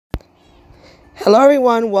Hello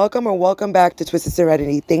everyone, welcome back to Twisted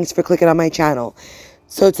Serenity. Thanks for clicking on my channel.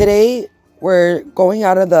 So today we're going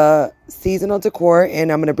out of the seasonal decor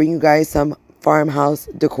and I'm going to bring you guys some farmhouse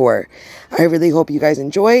decor. I really hope you guys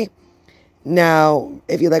enjoy. Now,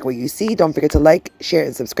 if you like what you see, don't forget to like, share,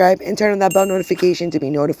 and subscribe, and turn on that bell notification to be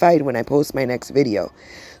notified when I post my next video.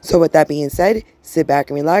 So with that being said, sit back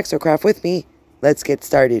and relax or craft with me. Let's get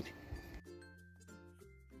started.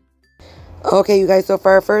 Okay, you guys, so for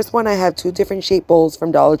our first one, I have two different shape bowls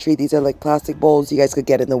from Dollar Tree. These are like plastic bowls you guys could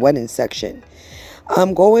get in the wedding section.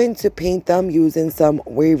 I'm going to paint them using some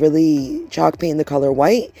Waverly chalk paint in the color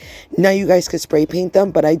white. Now you guys could spray paint them,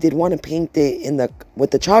 but I did want to paint it with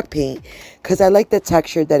the chalk paint because I like the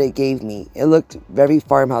texture that it gave me. It looked very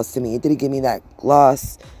farmhouse to me. It didn't give me that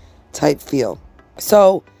gloss type feel.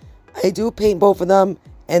 So I do paint both of them,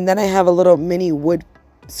 and then I have a little mini wood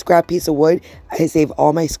scrap piece of wood. I save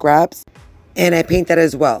all my scraps and I paint that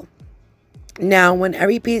as well. Now when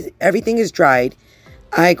everything is dried,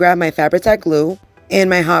 I grab my Fabri-Tac glue and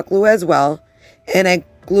my hot glue as well, and I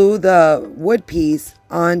glue the wood piece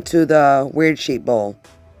onto the weird shape bowl.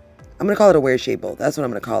 I'm gonna call it a weird shape bowl. That's what I'm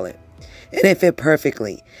gonna call it. And it fit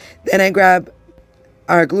perfectly. Then I grab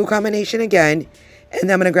our glue combination again, and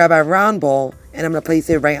then I'm gonna grab our round bowl and I'm gonna place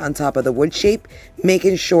it right on top of the wood shape,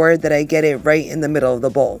 making sure that I get it right in the middle of the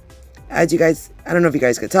bowl. As you guys, I don't know if you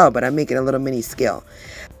guys could tell, but I'm making a little mini scale.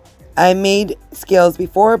 I made scales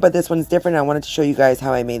before, but this one's different. I wanted to show you guys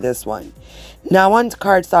how I made this one. Now on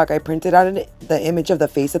cardstock, I printed out the image of the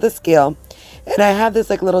face of the scale, and I have this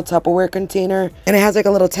like little Tupperware container, and it has like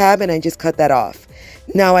a little tab, and I just cut that off.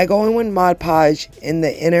 Now I go in with Mod Podge in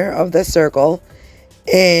the inner of the circle,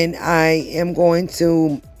 and I am going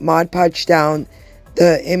to Mod Podge down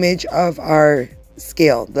the image of our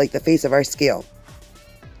scale, like the face of our scale.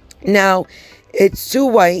 Now it's too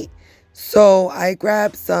white, so I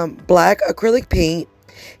grab some black acrylic paint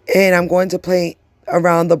and I'm going to paint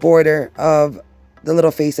around the border of the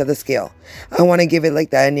little face of the scale. I want to give it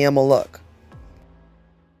like that enamel look.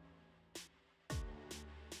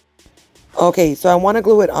 Okay, so I want to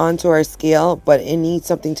glue it onto our scale, but it needs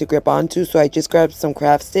something to grip onto, so I just grabbed some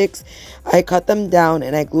craft sticks. I cut them down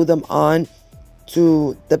and I glue them on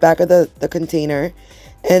to the back of the container,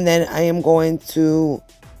 and then I am going to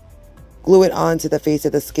glue it onto the face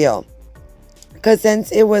of the scale, because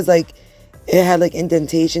since it was like it had like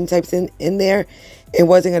indentation types in there, it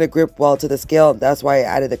wasn't going to grip well to the scale. That's why I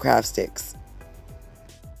added the craft sticks.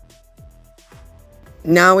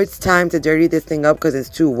 Now it's time to dirty this thing up because it's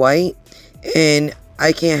too white, and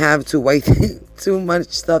I can't have too much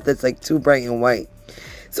stuff that's like too bright and white.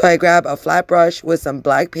 So I grab a flat brush with some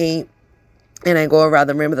black paint and I go around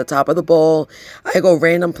the rim of the top of the bowl. I go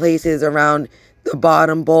random places around the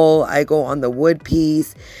bottom bowl. I go on the wood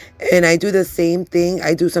piece, and I do the same thing.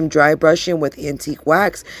 I do some dry brushing with antique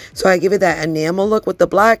wax, so I give it that enamel look with the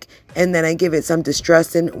black, and then I give it some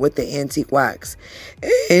distressing with the antique wax.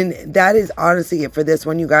 And that is honestly it for this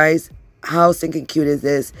one, you guys. How stinking cute is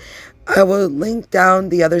this? I will link down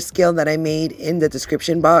the other scale that I made in the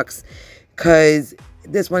description box, because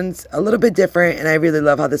this one's a little bit different and I really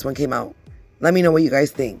love how this one came out. Let me know what you guys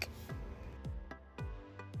think.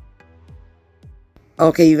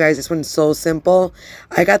 Okay, you guys, this one's so simple.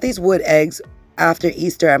 I got these wood eggs after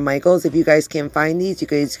Easter at Michael's. If you guys can't find these, you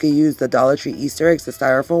guys could use the Dollar Tree Easter eggs, the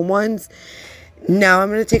styrofoam ones. Now I'm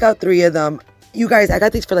going to take out 3 of them. You guys, I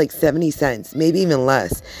got these for like 70 cents, maybe even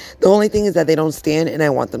less. The only thing is that they don't stand, and I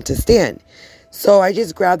want them to stand. So I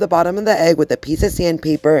just grab the bottom of the egg with a piece of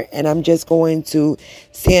sandpaper, and I'm just going to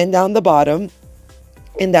sand down the bottom.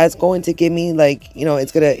 And that's going to give me like, you know,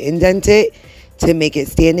 it's going to indent it to make it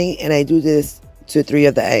standing. And I do this to 3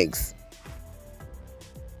 of the eggs.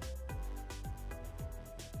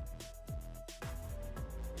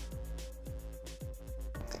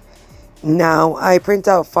 Now I print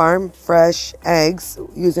out farm fresh eggs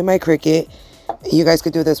using my Cricut. You guys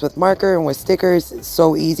could do this with marker and with stickers. It's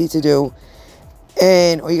so easy to do.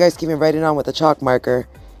 Or you guys can even write it on with a chalk marker.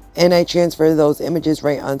 And I transfer those images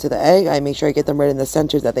right onto the egg. I make sure I get them right in the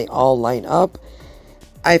center that they all line up.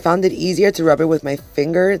 I found it easier to rub it with my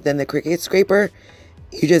finger than the Cricut scraper.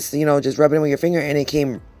 You just, you know, just rub it in with your finger, and it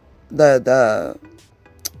came, the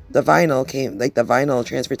vinyl came, like the vinyl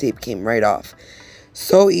transfer tape came right off.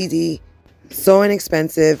 So easy, so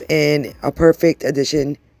inexpensive, and a perfect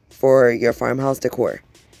addition for your farmhouse decor.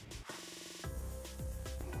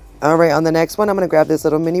 Alright, on the next one, I'm going to grab this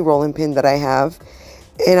little mini rolling pin that I have.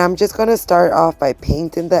 And I'm just going to start off by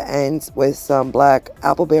painting the ends with some black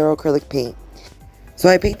apple barrel acrylic paint. So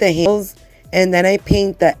I paint the handles, and then I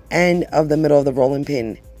paint the end of the middle of the rolling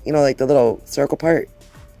pin. You know, like the little circle part.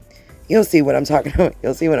 You'll see what I'm talking about.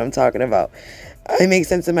 You'll see what I'm talking about. I make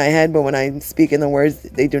sense in my head, but when I speak in the words,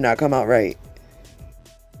 they do not come out right.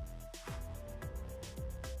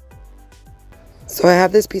 So I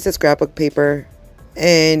have this piece of scrapbook paper,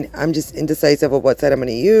 and I'm just indecisive of what side I'm going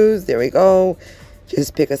to use. There we go.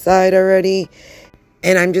 Just pick a side already.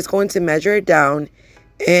 And I'm just going to measure it down,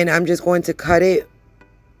 and I'm just going to cut it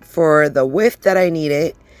for the width that I need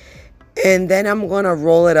it. And then I'm going to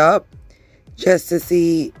roll it up just to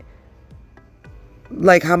see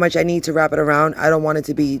like how much I need to wrap it around. I don't want it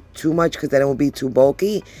to be too much because then it will be too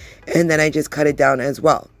bulky. And then I just cut it down as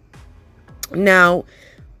well. Now,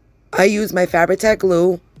 I use my Fabri-Tac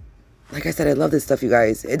glue. Like I said, I love this stuff, you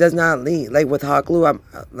guys. It does not leave. Like with hot glue, I'm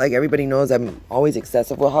like everybody knows I'm always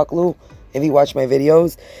excessive with hot glue. If you watch my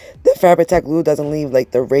videos, the Fabri-Tac glue doesn't leave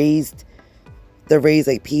like the raised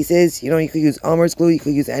like pieces. You know, you could use Elmer's glue, you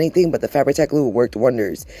could use anything, but the Fabri-Tac glue worked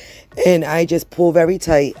wonders. And I just pull very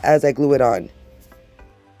tight as I glue it on.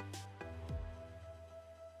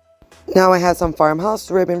 Now I have some Farmhouse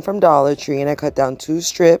ribbon from Dollar Tree, and I cut down 2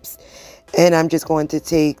 strips. And I'm just going to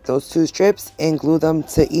take those 2 strips and glue them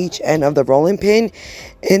to each end of the rolling pin.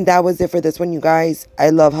 And that was it for this one, you guys.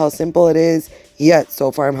 I love how simple it is, yet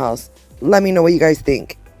so Farmhouse. Let me know what you guys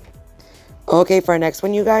think. Okay, for our next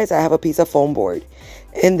one, you guys, I have a piece of foam board.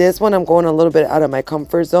 And this one, I'm going a little bit out of my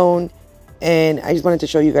comfort zone. And I just wanted to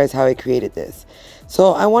show you guys how I created this.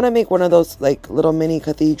 So I want to make one of those like little mini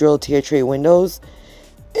cathedral tier tray windows.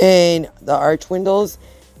 And the arch windows.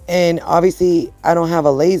 And obviously, I don't have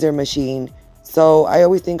a laser machine. So I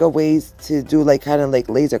always think of ways to do like kind of like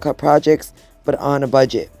laser cut projects, but on a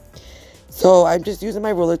budget. So I'm just using my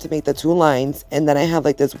ruler to make the 2 lines, and then I have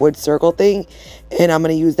like this wood circle thing, and I'm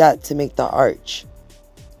going to use that to make the arch.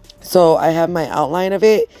 So I have my outline of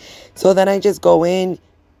it. So then I just go in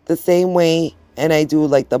the same way, and I do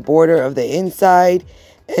like the border of the inside,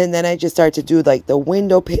 and then I just start to do like the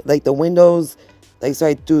window, like the windows, like so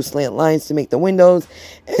I do slant lines to make the windows,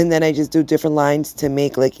 and then I just do different lines to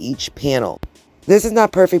make like each panel. This is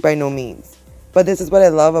not perfect by no means, but this is what I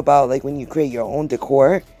love about like when you create your own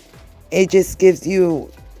decor. It just gives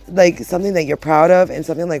you like something that you're proud of and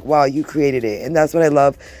something like, wow, you created it. And that's what I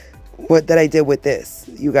love that I did with this,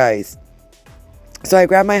 you guys. So I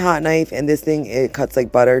grabbed my hot knife, and this thing, it cuts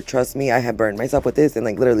like butter. Trust me, I have burned myself with this and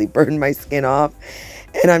like literally burned my skin off.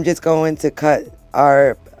 And I'm just going to cut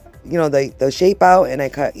our, you know, the shape out, and I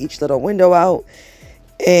cut each little window out.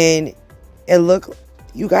 And it looked,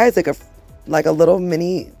 you guys, like a little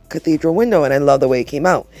mini cathedral window, and I love the way it came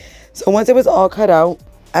out. So once it was all cut out,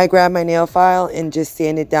 I grabbed my nail file and just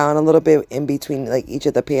sand it down a little bit in between like each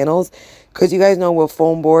of the panels, because you guys know with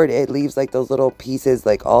foam board, it leaves like those little pieces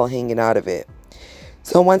like all hanging out of it.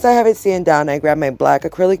 So once I have it sanded down, I grab my black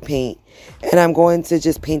acrylic paint, and I'm going to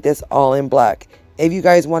just paint this all in black. If you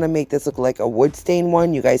guys want to make this look like a wood stain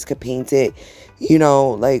one, you guys could paint it, you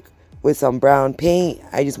know, like with some brown paint.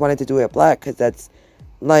 I just wanted to do it black because that's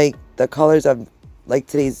like the colors of like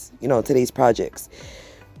today's projects.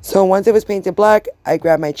 So once it was painted black, I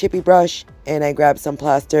grabbed my chippy brush, and I grabbed some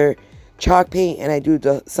plaster chalk paint, and I do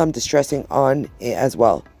some distressing on it as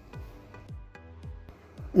well.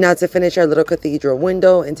 Now to finish our little cathedral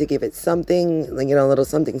window and to give it something, like, you know, a little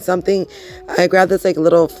something something, I grabbed this like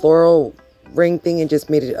little floral ring thing and just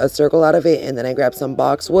made a circle out of it. And then I grabbed some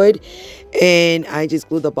boxwood, and I just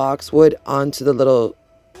glued the boxwood onto the little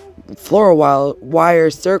floral wire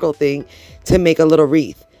circle thing to make a little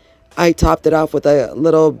wreath. I topped it off with a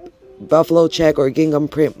little buffalo check or gingham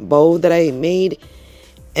print bow that I made,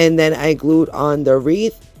 and then I glued on the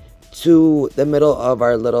wreath to the middle of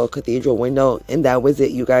our little cathedral window, and that was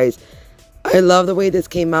it, you guys. I love the way this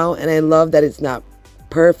came out, and I love that it's not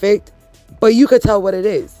perfect, but you could tell what it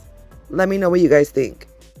is. Let me know what you guys think.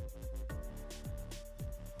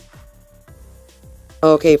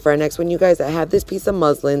 Okay, for our next one, you guys, I have this piece of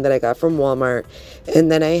muslin that I got from Walmart, and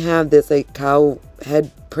then I have this like cow head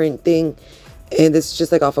print thing, and this is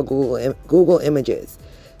just like off of Google Images.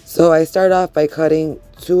 So I start off by cutting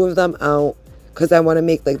 2 of them out because I want to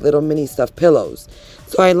make like little mini stuffed pillows.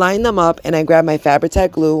 So I line them up, and I grab my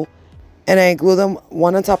Fabri-Tac glue, and I glue them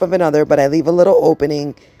one on top of another, but I leave a little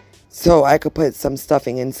opening so I could put some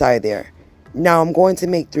stuffing inside there. Now I'm going to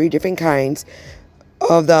make 3 different kinds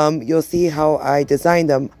of them. You'll see how I designed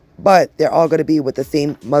them, but they're all going to be with the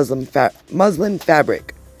same muslin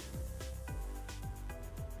fabric.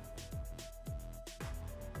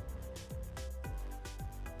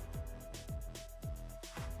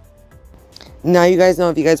 Now you guys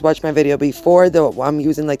know, if you guys watched my video before, though, I'm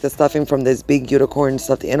using like the stuffing from this big unicorn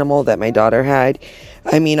stuffed animal that my daughter had.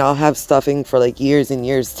 I mean, I'll have stuffing for like years and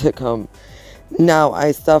years to come. Now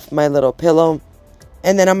I stuffed my little pillow,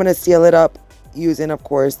 and then I'm going to seal it up using, of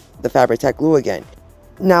course, the Fabri-Tac glue again.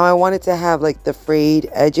 Now I wanted to have like the frayed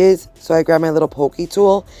edges, so I grabbed my little pokey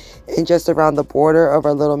tool, and just around the border of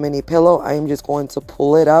our little mini pillow, I am just going to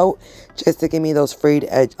pull it out just to give me those frayed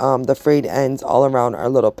edge, the frayed ends all around our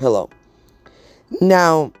little pillow.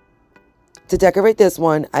 Now, to decorate this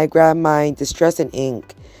one, I grabbed my Distress and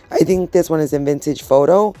Ink. I think this one is in Vintage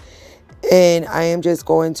Photo, and I am just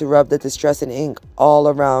going to rub the Distress and Ink all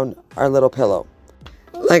around our little pillow.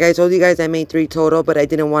 Like I told you guys, I made 3 total, but I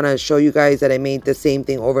didn't want to show you guys that I made the same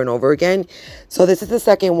thing over and over again. So this is the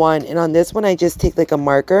second one, and on this one I just take like a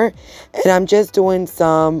marker, and I'm just doing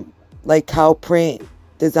some like cow print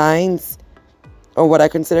designs, or what I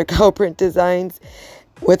consider cow print designs,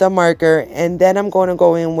 with a marker. And then I'm going to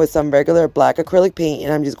go in with some regular black acrylic paint,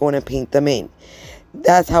 and I'm just going to paint them in.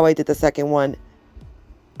 That's how I did the second one.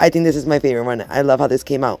 I think this is my favorite one. I love how this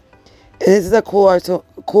came out. And this is a cool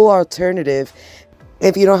alternative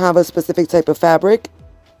if you don't have a specific type of fabric,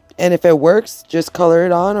 and if it works, just color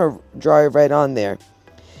it on or draw it right on there.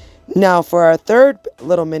 Now for our third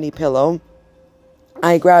little mini pillow,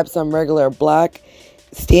 I grabbed some regular black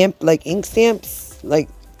stamp, like ink stamps, like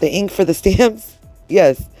the ink for the stamps.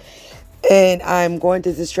 Yes. And I'm going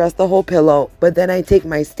to distress the whole pillow, but then I take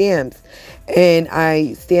my stamps and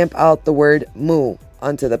I stamp out the word moo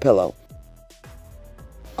onto the pillow.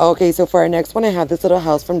 Okay, so for our next one, I have this little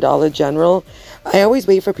house from Dollar General. I always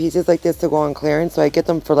wait for pieces like this to go on clearance, so I get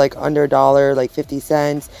them for like under $1, like 50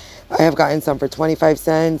 cents. I have gotten some for 25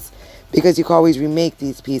 cents because you can always remake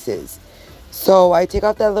these pieces. So I take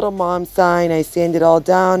off that little mom sign, I sand it all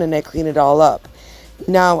down, and I clean it all up.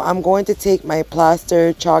 Now I'm going to take my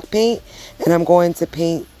plaster chalk paint, and I'm going to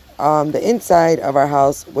paint the inside of our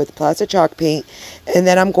house with plaster chalk paint, and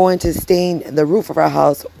then I'm going to stain the roof of our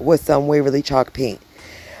house with some Waverly chalk paint.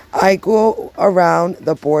 I go around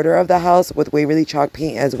the border of the house with Waverly chalk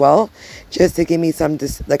paint as well, just to give me some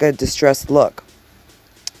like a distressed look.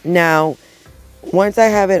 Now, once I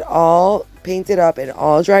have it all painted up and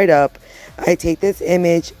all dried up, I take this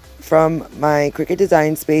image from my Cricut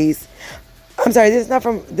Design Space. I'm sorry,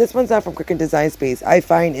 this one's not from Cricut Design Space. I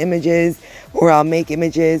find images, or I'll make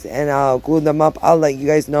images and I'll glue them up. I'll let you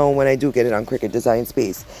guys know when I do get it on Cricut Design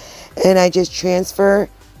Space. And I just transfer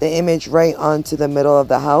the image right onto the middle of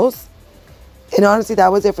the house. And honestly,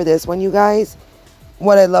 that was it for this one, you guys.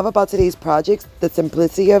 What I love about today's projects, the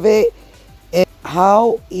simplicity of it, and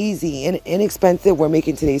how easy and inexpensive we're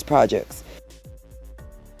making today's projects.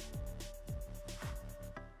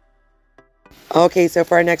 Okay, so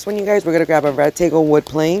for our next one, you guys, we're going to grab a rectangle wood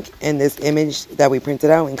plank and this image that we printed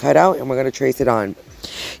out and cut out, and we're going to trace it on.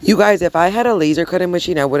 You guys, if I had a laser cutting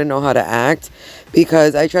machine, I wouldn't know how to act,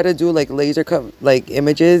 because I try to do like laser cut like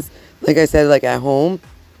images, like I said, like at home,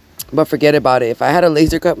 but forget about it. If I had a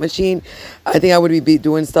laser cut machine, I think I would be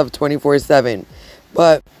doing stuff 24/7.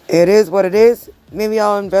 But it is what it is. Maybe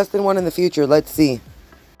I'll invest in one in the future. Let's see.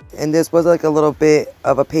 And this was like a little bit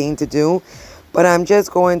of a pain to do, but I'm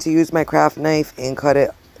just going to use my craft knife and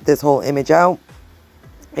cut this whole image out.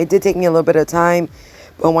 It did take me a little bit of time,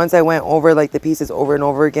 but once I went over like the pieces over and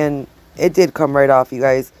over again, it did come right off, you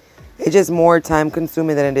guys. It's just more time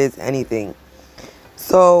consuming than it is anything.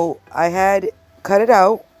 So I had cut it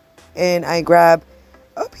out, and I grabbed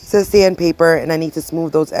a piece of sandpaper, and I need to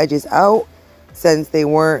smooth those edges out since they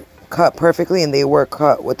weren't cut perfectly and they were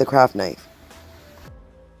cut with the craft knife.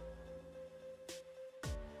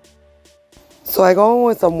 So I go in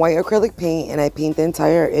with some white acrylic paint, and I paint the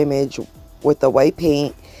entire image with the white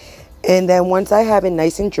paint. And then once I have it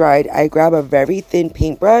nice and dried, I grab a very thin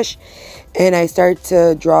paintbrush and I start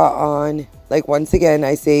to draw on, like, once again,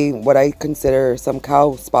 I say what I consider some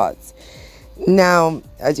cow spots. Now,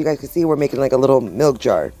 as you guys can see, we're making like a little milk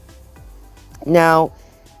jar. Now,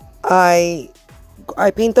 I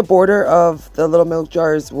paint the border of the little milk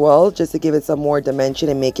jar as well, just to give it some more dimension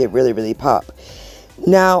and make it really, really pop.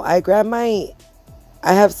 Now, I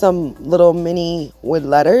have some little mini wood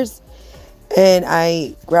letters, and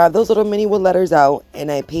I grab those little mini wood letters out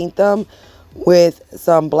and I paint them with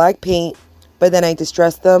some black paint, but then I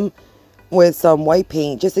distress them with some white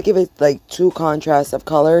paint just to give it like 2 contrasts of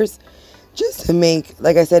colors, just to make,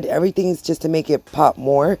 like I said, everything's just to make it pop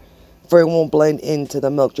more, for it won't blend into the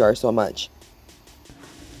milk jar so much.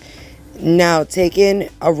 Now, taking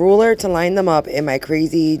a ruler to line them up in my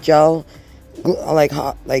crazy gel, like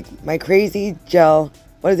my crazy gel,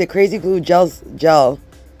 what is it, crazy glue gel.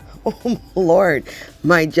 Oh Lord,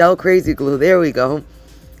 my gel crazy glue, there we go.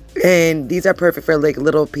 And these are perfect for like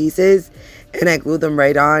little pieces, and I glue them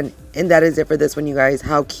right on. And that is it for this one, you guys.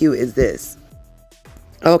 How cute is this?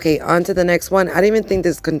 Okay, on to the next one. I didn't even think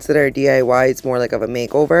this is considered DIY. It's more like of a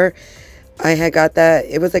makeover. I had got that,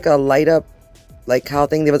 it was like a light up like cowl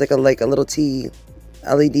thing. There was like a little T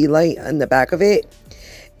LED light on the back of it.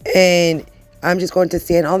 And I'm just going to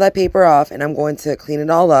sand all that paper off, and I'm going to clean it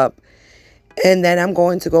all up. And then I'm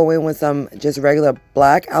going to go in with some just regular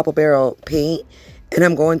black apple barrel paint, and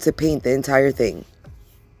I'm going to paint the entire thing.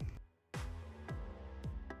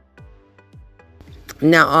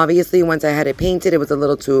 Now, obviously, once I had it painted, it was a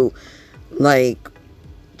little too, like,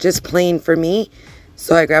 just plain for me.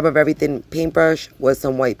 So I grab a very thin paintbrush with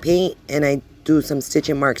some white paint, and I do some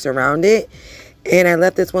stitching marks around it. And I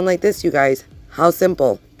left this one like this, you guys. How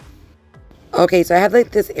simple. Okay, so I had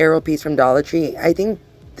like this arrow piece from Dollar Tree. I think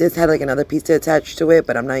this had like another piece to attach to it,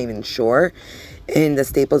 but I'm not even sure. And the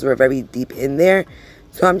staples were very deep in there.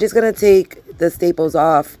 So I'm just going to take the staples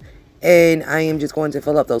off, and I am just going to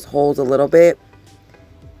fill up those holes a little bit.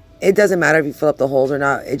 It doesn't matter if you fill up the holes or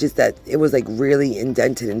not. It's just that it was like really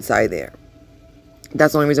indented inside there.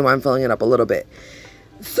 That's the only reason why I'm filling it up a little bit.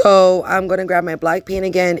 So I'm going to grab my black paint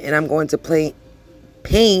again, and I'm going to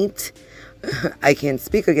paint. I can't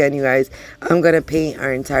speak again, you guys. I'm going to paint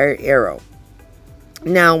our entire arrow.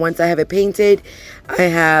 Now, once I have it painted, I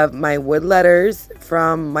have my wood letters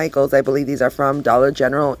from Michael's. I believe these are from Dollar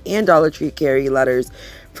General and Dollar Tree carry letters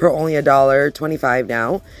for only $1.25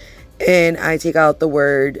 now. And I take out the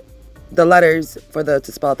letters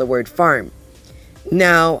to spell out the word farm.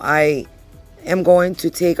 Now, I am going to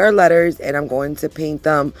take our letters, and I'm going to paint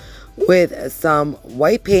them with some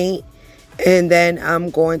white paint. And then I'm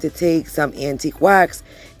going to take some antique wax,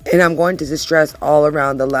 and I'm going to distress all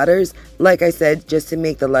around the letters, like I said, just to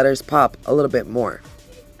make the letters pop a little bit more.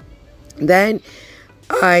 Then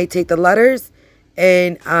I take the letters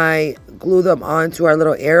and I glue them onto our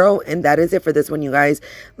little arrow, and that is it for this one, you guys.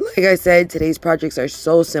 Like I said, today's projects are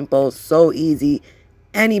so simple, so easy.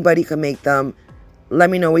 Anybody can make them. Let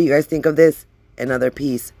me know what you guys think of this. Another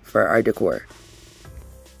piece for our decor.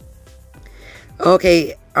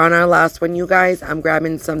 Okay, on our last one, you guys, I'm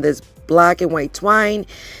grabbing some of this black and white twine,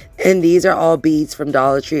 and these are all beads from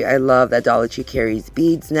Dollar Tree. I love that Dollar Tree carries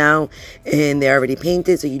beads now, and they're already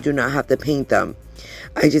painted, so you do not have to paint them.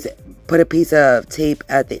 I just put a piece of tape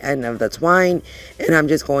at the end of the twine, and I'm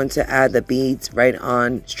just going to add the beads right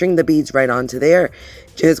on, string the beads right onto there,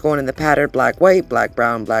 just going in the pattern black, white, black,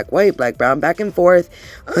 brown, black, white, black, brown, back and forth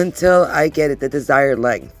until I get it the desired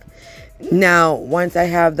length. Now, once I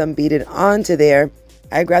have them beaded onto there,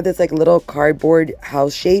 I grab this like little cardboard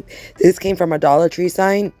house shape. This came from a Dollar Tree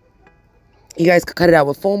sign. You guys could cut it out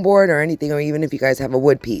with foam board or anything, or even if you guys have a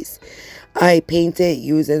wood piece. I paint it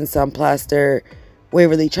using some plaster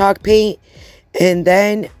Waverly chalk paint, and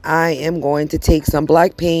then I am going to take some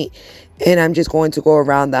black paint, and I'm just going to go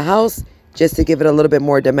around the house just to give it a little bit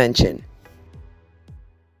more dimension.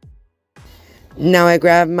 Now I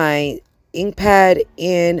grab my ink pad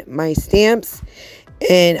and my stamps,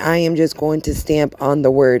 and I am just going to stamp on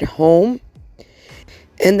the word home.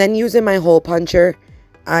 And then using my hole puncher,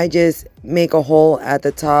 I just make a hole at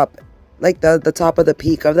the top, like the top of the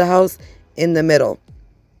peak of the house in the middle.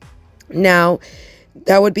 Now,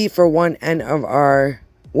 that would be for one end of our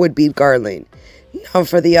wood bead garland. Now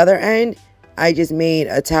for the other end, I just made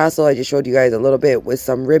a tassel. I just showed you guys a little bit with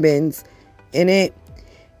some ribbons in it.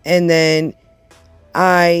 And then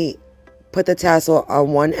I put the tassel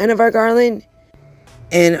on one end of our garland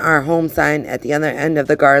and our home sign at the other end of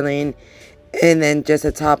the garland. And then just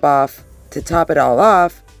to top it all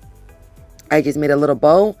off, I just made a little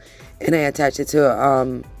bow, and I attached it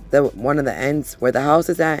to one of the ends where the house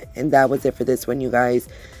is at. And that was it for this one, you guys.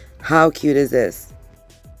 How cute is this?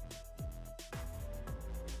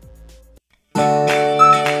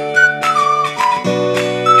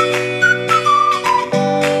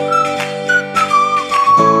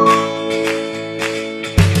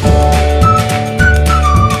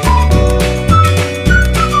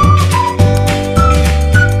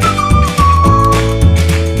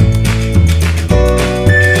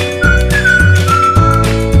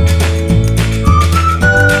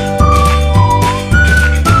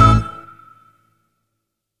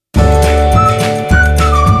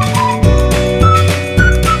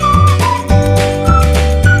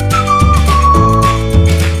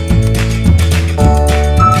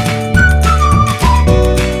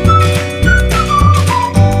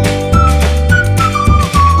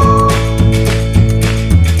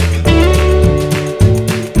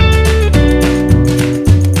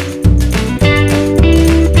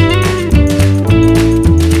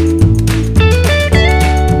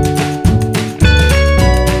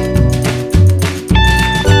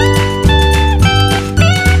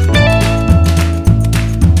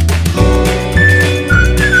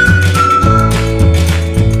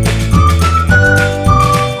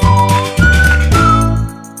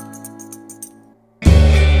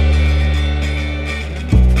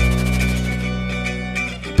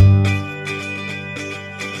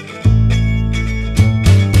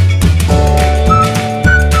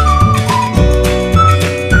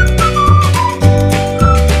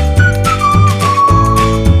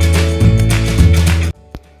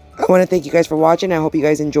 want to thank you guys for watching. I hope you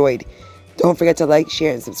guys enjoyed. Don't forget to like,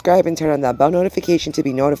 share, and subscribe, and turn on that bell notification to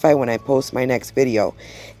be notified when I post my next video.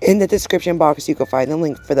 In the description box, you can find the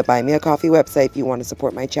link for the Buy Me a Coffee website if you want to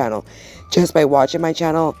support my channel. Just by watching my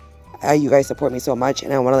channel, you guys support me so much,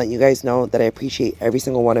 and I want to let you guys know that I appreciate every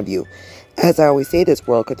single one of you. As I always say, this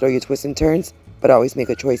world could throw you twists and turns, but always make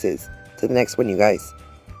good choices. To the next one, you guys.